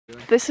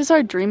This is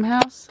our dream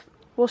house.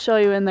 We'll show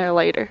you in there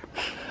later.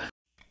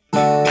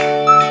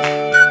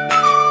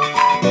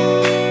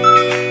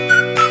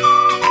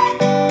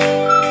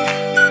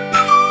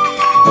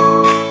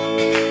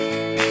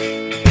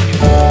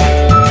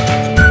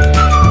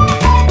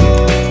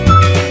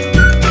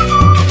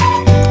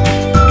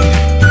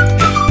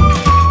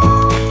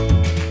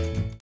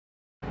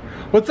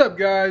 What's up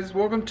guys?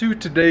 Welcome to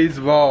today's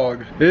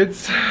vlog.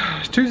 It's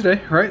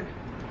Tuesday, right?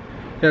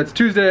 Yeah, it's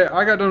Tuesday.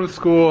 I got done with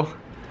school,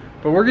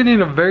 but we're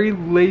getting a very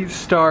late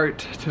start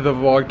to the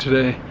vlog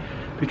today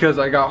because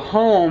I got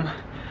home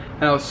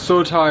and I was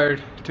so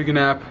tired, took a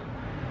nap,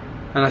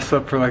 and I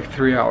slept for like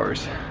 3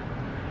 hours.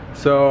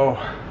 So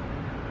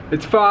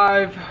it's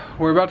 5,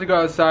 we're about to go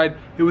outside.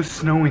 It was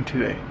snowing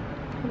today.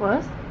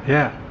 What?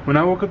 Yeah, when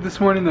I woke up this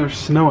morning there was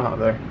snow out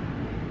there.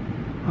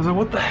 I was like,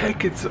 what the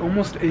heck, it's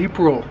almost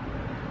April.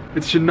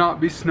 It should not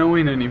be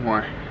snowing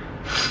anymore.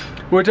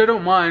 Which I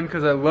don't mind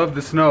because I love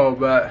the snow,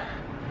 but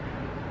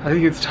I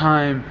think it's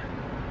time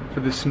for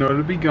the snow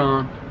to be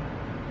gone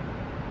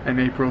and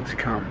April to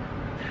come.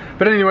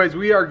 But anyways,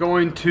 we are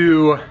going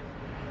to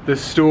the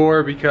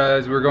store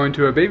because we're going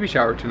to a baby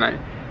shower tonight.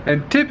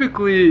 And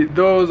typically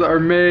those are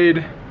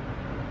made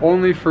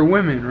only for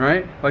women,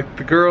 right? Like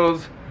the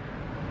girls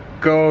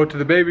go to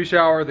the baby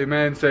shower, the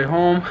men stay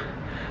home.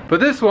 But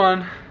this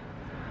one,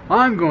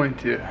 I'm going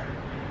to,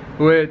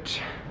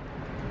 which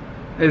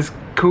is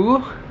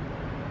cool.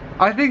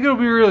 I think it'll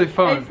be really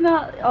fun. It's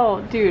not,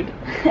 oh dude.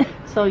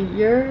 So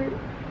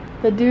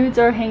the dudes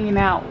are hanging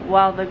out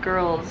while the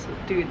girls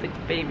do the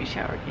baby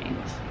shower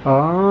games.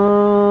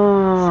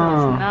 Oh.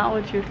 So it's not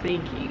what you're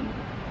thinking.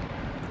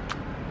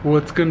 Well,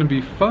 it's gonna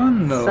be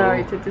fun though.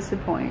 Sorry to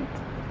disappoint.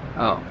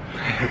 Oh.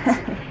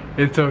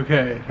 It's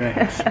okay,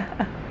 thanks.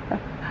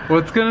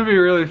 What's gonna be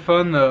really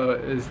fun though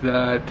is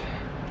that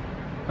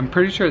I'm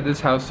pretty sure at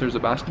this house there's a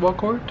basketball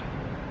court.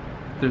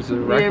 There's a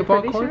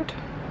racquetball court. Sure?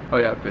 Oh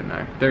yeah, I've been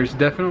there. There's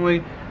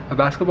definitely a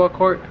basketball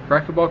court,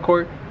 racquetball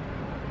court.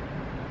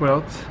 What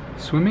else?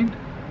 Swimming?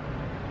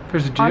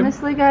 There's a gym.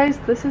 Honestly guys,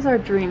 this is our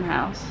dream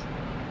house.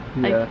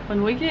 Yeah. Like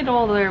when we get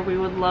older, we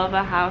would love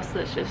a house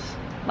that's just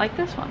like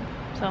this one.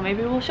 So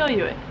maybe we'll show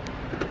you it.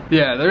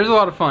 Yeah, there's a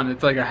lot of fun.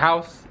 It's like a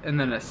house and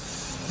then a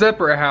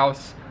separate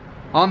house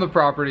on the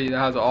property that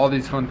has all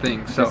these fun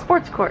things. So a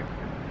sports court.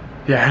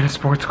 Yeah, and a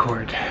sports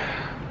court.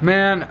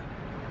 Man,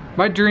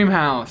 my dream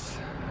house.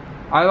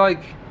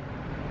 I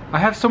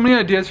have so many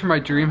ideas for my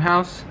dream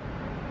house,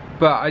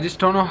 but I just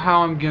don't know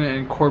how I'm gonna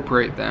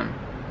incorporate them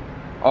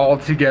all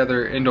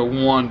together into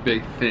one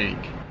big thing.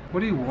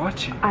 What are you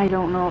watching? I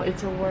don't know,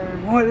 it's a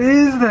worm. What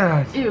is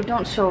that? Ew,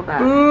 don't show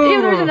that. Ooh.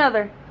 Ew, there's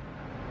another.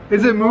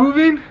 Is it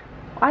moving?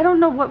 I don't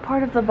know what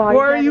part of the body.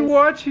 Why are you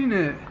watching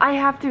it? I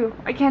have to.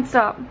 I can't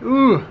stop.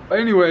 Ooh.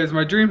 Anyways,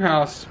 my dream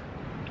house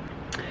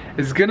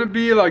is gonna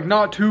be like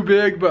not too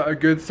big, but a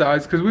good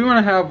size because we want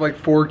to have like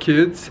 4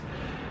 kids.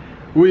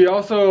 We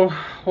also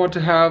want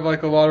to have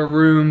like a lot of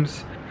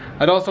rooms.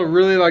 I'd also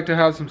really like to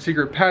have some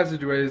secret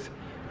passageways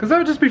because that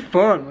would just be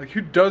fun. Like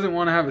who doesn't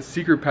want to have a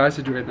secret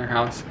passageway in their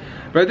house?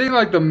 But I think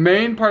like the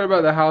main part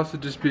about the house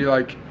would just be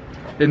like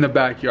in the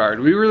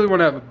backyard. We really want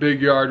to have a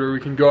big yard where we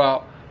can go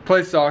out,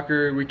 play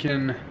soccer, we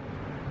can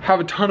have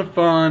a ton of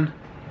fun,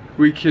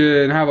 we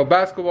can have a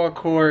basketball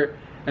court,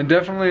 and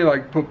definitely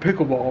like put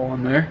pickleball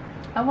on there.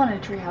 I want a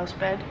treehouse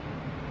bed.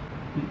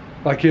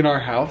 Like in our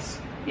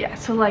house? Yeah,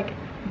 so like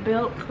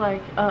built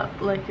like up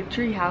like a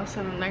treehouse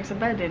and then there's a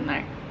bed in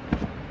there.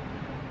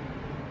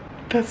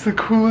 That's the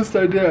coolest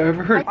idea I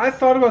ever heard. I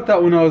thought about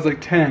that when I was like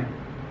 10.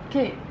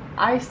 Okay,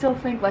 I still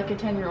think like a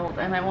 10-year-old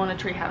and I want a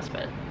treehouse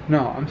bed.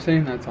 No, I'm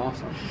saying that's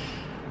awesome.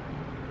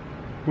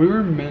 We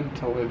were meant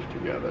to live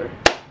together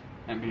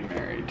and be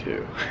married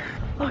too.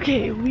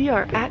 Okay, we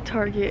are at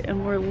Target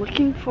and we're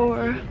looking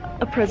for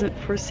a present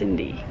for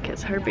Cindy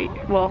because her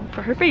baby, well,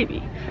 for her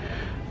baby.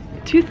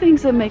 2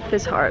 things that make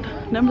this hard.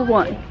 Number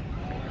 1,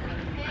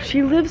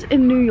 she lives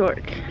in New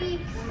York,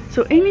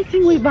 so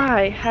anything we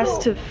buy has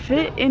to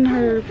fit in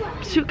her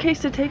suitcase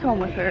to take home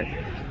with her,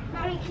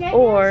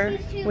 or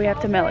we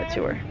have to mail it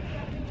to her.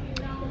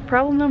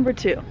 Problem number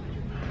 2,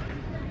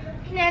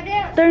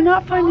 they're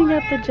not finding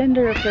out the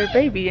gender of their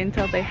baby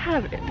until they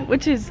have it,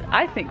 which is,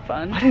 I think,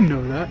 fun. I didn't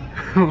know that.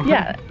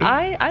 Yeah,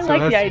 I so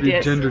like the idea.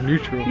 It has to be gender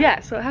neutral. Yeah,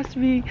 so it has to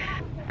be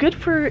good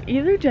for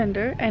either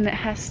gender, and it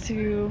has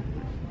to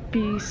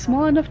be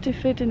small enough to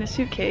fit in a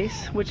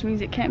suitcase, which means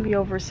it can't be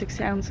over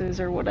 6 ounces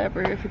or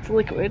whatever if it's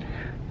liquid.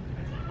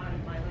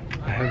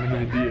 I have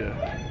an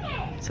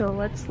idea. So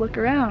let's look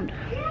around.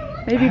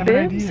 Maybe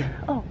bibs?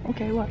 Oh,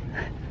 okay, what?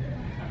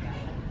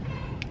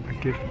 A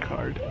gift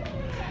card.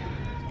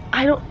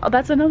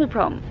 That's another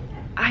problem.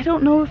 I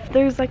don't know if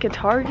there's like a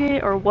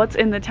Target or what's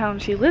in the town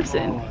she lives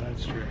in. Oh,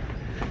 that's true.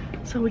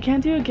 So we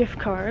can't do a gift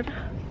card.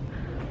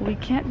 We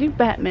can't do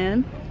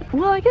Batman.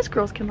 Well, I guess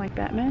girls can like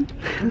Batman.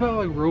 What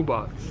about like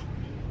robots?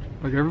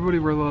 Like everybody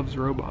loves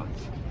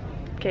robots.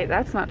 Okay,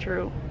 that's not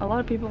true. A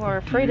lot of people are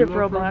afraid of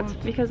robots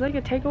because they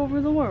could take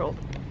over the world.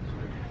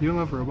 You don't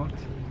love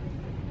robots?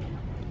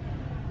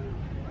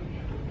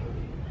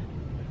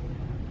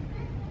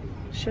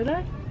 Should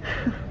I?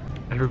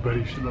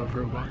 Everybody should love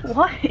robots.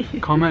 Why?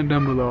 Comment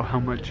down below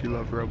how much you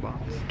love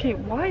robots. Okay,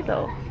 why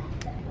though?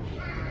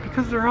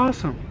 Because they're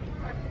awesome.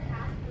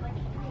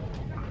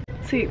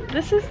 See,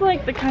 this is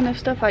like the kind of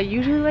stuff I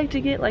usually like to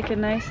get, like a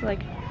nice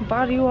like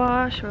body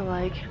wash or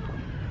like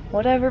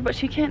whatever, but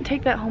she can't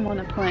take that home on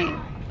a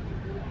plane.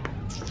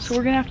 So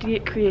we're gonna have to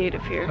get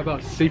creative here. How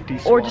about safety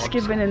swabs? Or just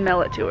give in and mail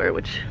it to her,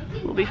 which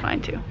will be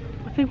fine too.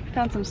 I think we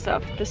found some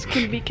stuff. This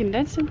can be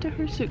condensed into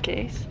her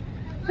suitcase.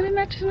 And it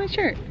matches my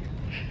shirt.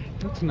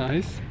 That's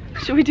nice.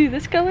 Should we do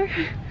this color?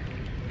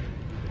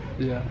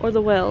 Yeah. Or the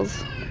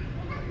whales?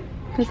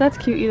 Because that's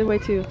cute either way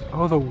too.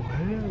 Oh, the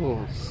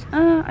whales.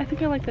 I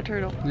think I like the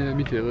turtle. Yeah,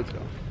 me too. Let's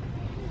go.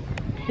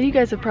 You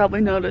guys have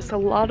probably noticed a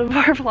lot of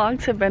our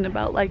vlogs have been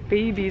about like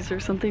babies or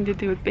something to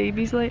do with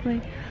babies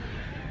lately.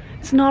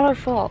 It's not our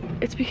fault.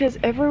 It's because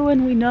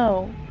everyone we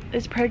know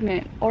is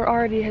pregnant or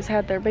already has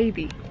had their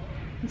baby.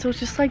 And so it's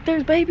just like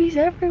there's babies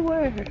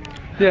everywhere.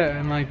 Yeah,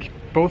 and like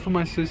both of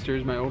my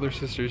sisters, my older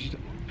sisters,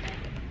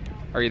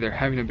 are either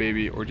having a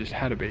baby or just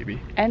had a baby.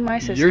 And my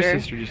sister. Your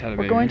sister just had a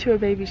baby. We're going to a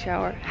baby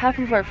shower. Half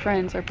of our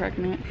friends are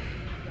pregnant.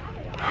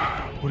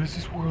 What is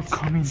this world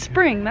coming to?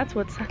 Spring, that's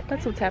what's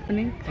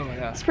happening. Oh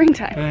yeah.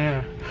 Springtime.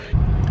 Yeah.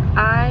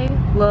 I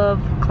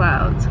love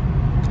clouds.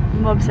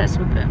 I'm obsessed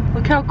with them.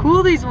 Look how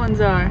cool these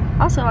ones are.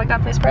 Also, I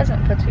got this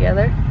present put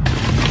together.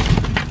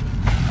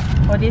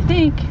 What do you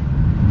think?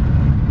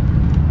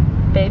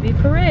 Baby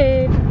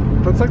parade.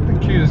 That's like the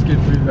cutest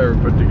gift we've ever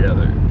put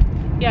together.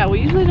 Yeah, we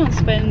usually don't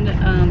spend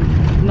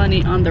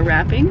money on the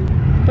wrapping,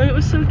 but it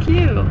was so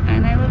cute,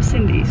 and I love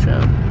Cindy, so.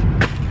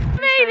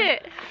 Made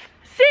it!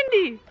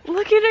 Cindy!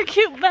 Look at her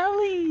cute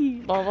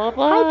belly! Blah, blah,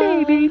 blah. Hi,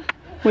 baby.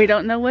 We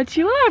don't know what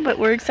you are, but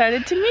we're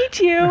excited to meet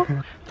you.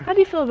 How do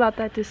you feel about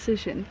that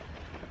decision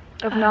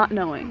of not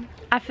knowing?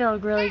 I feel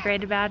really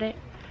great about it.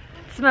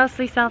 It's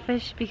mostly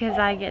selfish because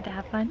I get to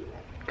have fun.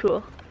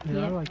 Cool.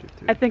 Yeah, I like it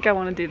too. I think I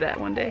want to do that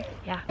one day.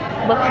 Yeah.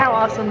 Look how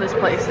awesome this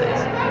place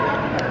is.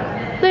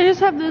 They just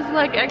have this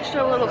like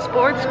extra little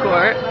sports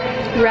court.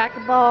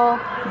 Racquetball,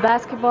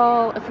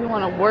 basketball, if you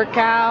want to work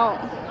out.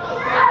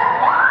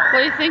 What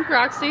do you think,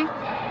 Roxy?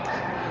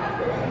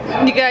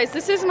 You guys,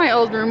 this is my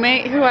old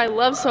roommate who I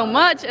love so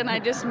much and I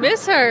just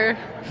miss her.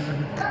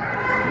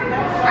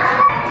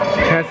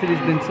 Cassidy's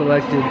been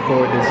selected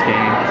for this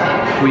game.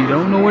 We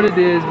don't know what it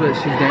is, but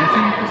she's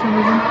dancing for some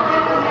reason.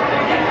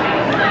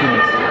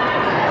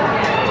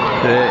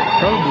 It's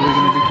probably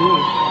gonna be cool.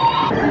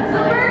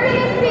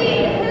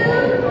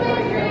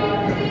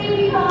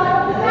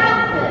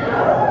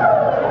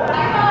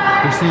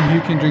 We're seeing who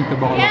can drink the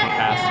ball the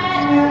fastest.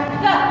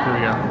 Here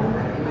we go.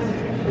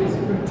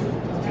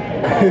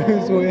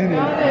 Who's winning?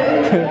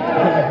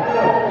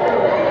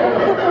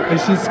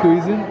 Is she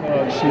squeezing?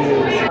 Oh, she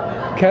is.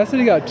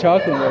 Cassidy got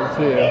chocolate milk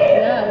too.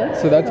 Yeah.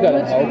 So that's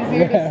gotta help.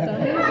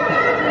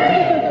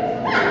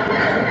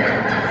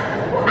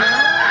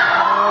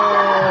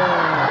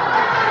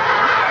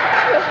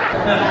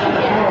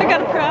 I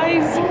got a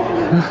prize.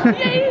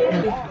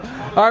 Yay!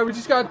 Alright, we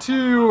just got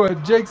to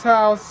Jake's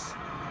house.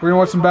 We're gonna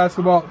watch some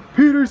basketball.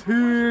 Peter's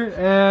here,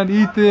 and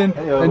Ethan,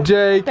 and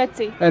Jake,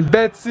 and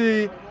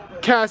Betsy,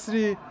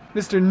 Cassidy,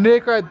 Mr.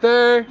 Nick right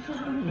there.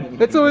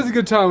 It's always a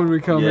good time when we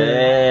come in.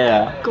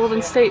 Yeah.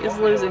 Golden State is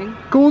losing.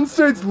 Golden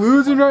State's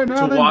losing right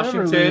now. To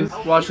Washington,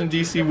 Washington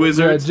DC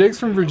Wizards. Yeah, Jake's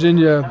from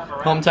Virginia.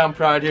 Hometown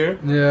pride here.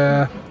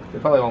 Yeah. They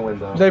probably won't win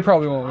though. They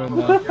probably won't win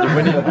though. They're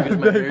winning because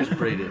my hair's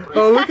braided.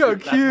 Oh, look how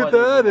cute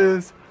that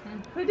is.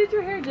 Who did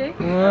your hair, Jake?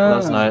 Wow.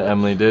 Last night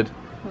Emily did.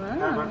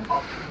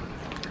 Wow.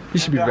 You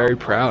should be very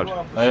proud.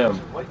 I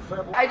am.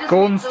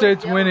 Golden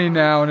State's winning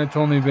now, and it's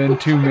only been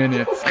 2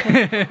 minutes.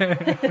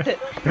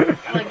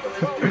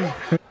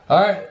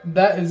 Alright,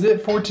 that is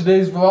it for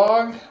today's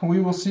vlog.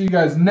 We will see you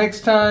guys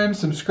next time.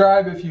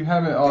 Subscribe if you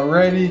haven't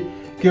already.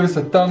 Give us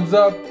a thumbs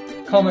up.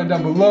 Comment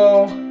down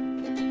below.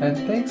 And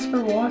thanks for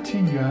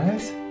watching,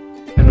 guys.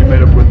 And we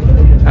met up with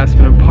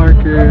Aspen and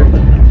Parker.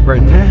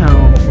 Right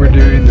now, we're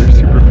doing their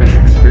Superfan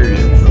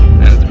experience.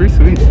 And it's pretty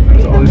sweet.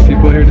 There's all these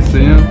people here to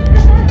see them.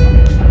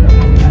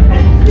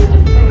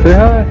 Say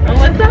hi.